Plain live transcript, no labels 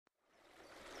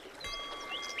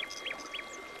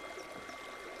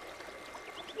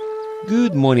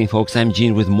Good morning, folks. I'm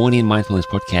Gene with Morning Mindfulness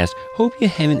Podcast. Hope you're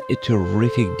having a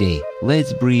terrific day.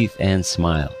 Let's breathe and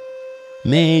smile.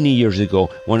 Many years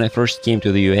ago, when I first came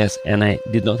to the US and I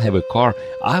did not have a car,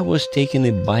 I was taking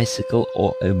a bicycle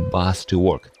or a bus to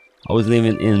work. I was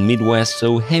living in Midwest,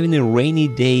 so having a rainy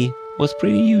day was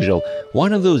pretty usual.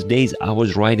 One of those days I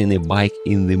was riding a bike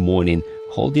in the morning,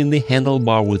 holding the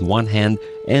handlebar with one hand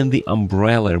and the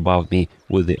umbrella above me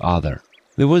with the other.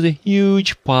 There was a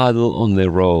huge puddle on the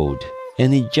road,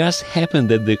 and it just happened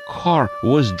that the car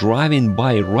was driving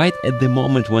by right at the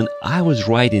moment when I was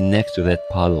riding next to that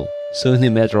puddle. So in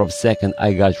a matter of seconds,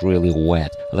 I got really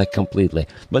wet, like completely.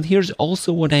 But here's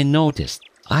also what I noticed.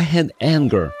 I had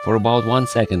anger for about 1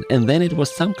 second, and then it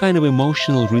was some kind of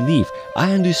emotional relief.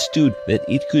 I understood that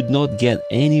it could not get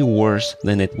any worse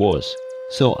than it was.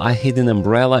 So I hid an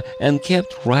umbrella and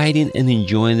kept riding and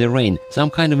enjoying the rain. Some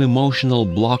kind of emotional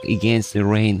block against the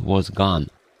rain was gone.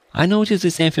 I noticed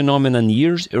the same phenomenon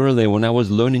years earlier when I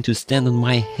was learning to stand on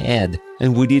my head,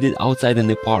 and we did it outside in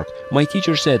the park. My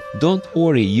teacher said, "Don't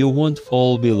worry, you won't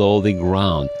fall below the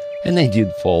ground." And I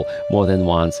did fall more than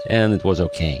once, and it was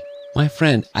okay. My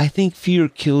friend, I think fear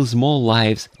kills more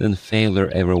lives than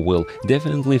failure ever will.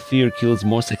 Definitely fear kills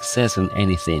more success than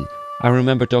anything. I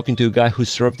remember talking to a guy who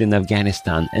served in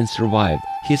Afghanistan and survived.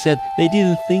 He said they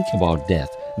didn't think about death.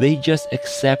 They just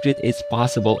accepted it's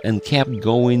possible and kept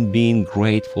going, being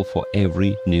grateful for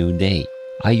every new day.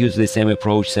 I used the same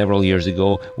approach several years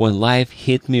ago when life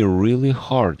hit me really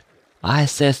hard. I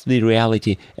assessed the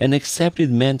reality and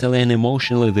accepted mentally and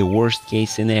emotionally the worst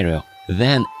case scenario.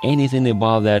 Then anything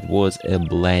above that was a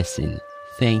blessing.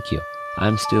 Thank you.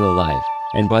 I'm still alive.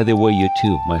 And by the way, you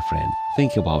too, my friend.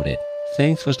 Think about it.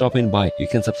 Thanks for stopping by. You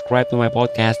can subscribe to my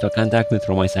podcast or contact me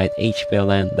through my site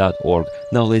hpln.org.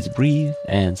 Now let's breathe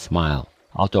and smile.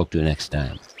 I'll talk to you next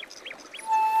time.